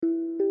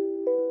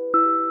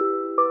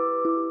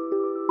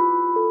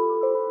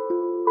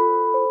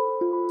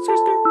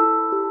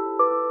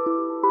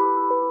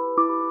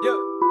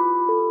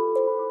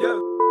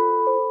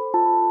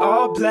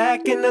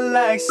black and the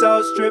lights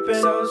all stripping.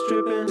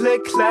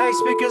 Lick clack,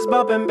 speakers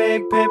bumping,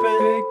 big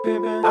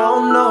pimpin'. I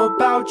don't know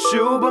about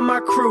you, but my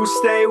crew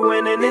stay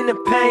winning. In the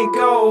paint,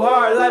 go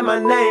hard like my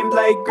name,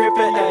 like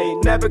Griffin.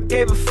 Ayy, never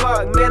gave a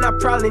fuck, man, I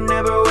probably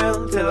never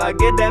will. Till I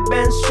get that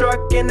Benz truck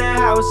in the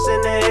house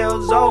in the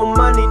hills. Old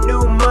money,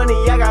 new money,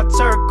 I got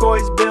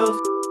turquoise bills.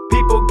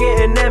 People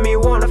getting at me,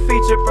 want a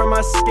feature for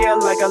my skill.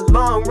 Like a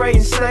long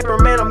range sniper,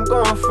 man, I'm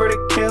going for the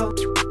kill.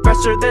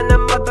 Fresher than a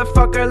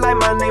motherfucker, like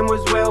my name was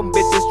Will.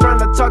 Bitches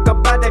tryna talk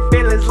about their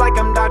feelings like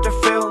I'm Dr.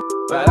 Phil.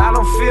 But I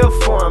don't feel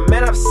for 'em,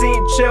 man, I've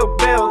seen Chill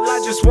Bill.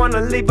 I just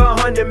wanna leave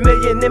 100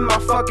 million in my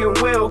fucking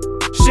will.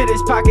 Shit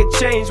is pocket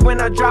change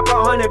when I drop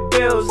 100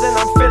 bills. And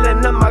I'm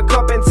filling up my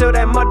cup until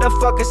that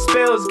motherfucker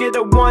spills. Get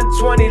a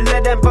 120,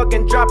 let that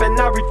fucking drop and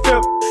I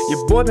refill.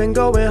 Your boy been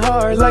going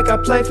hard like I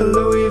play for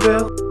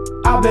Louisville.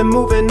 I've been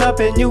moving up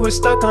and you was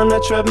stuck on the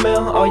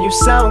treadmill. All you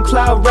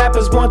SoundCloud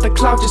rappers want the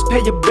clout, just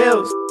pay your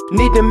bills.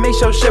 Need to make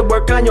sure shit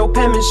work on your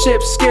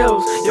penmanship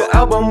skills. Your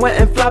album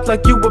went and flopped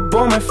like you were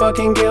born with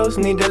fucking gills.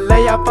 Need to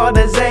lay off all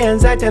the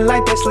Zans, acting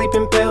like they're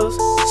sleeping pills.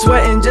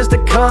 Sweating just to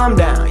calm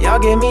down, y'all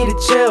give me the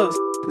chills.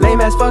 Lame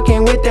ass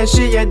fucking with that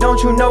shit, yeah,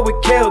 don't you know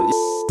it kills.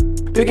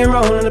 Pick and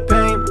roll in the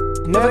pain,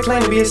 never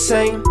claim to be the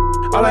same.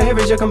 All I hear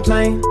is your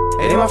complaint,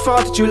 it ain't my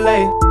fault that you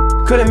late.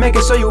 Couldn't make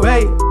it so you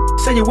hate,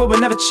 say you would but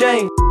never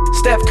change.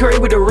 Steph Curry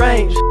with the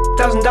range,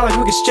 $1,000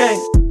 quick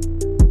exchange.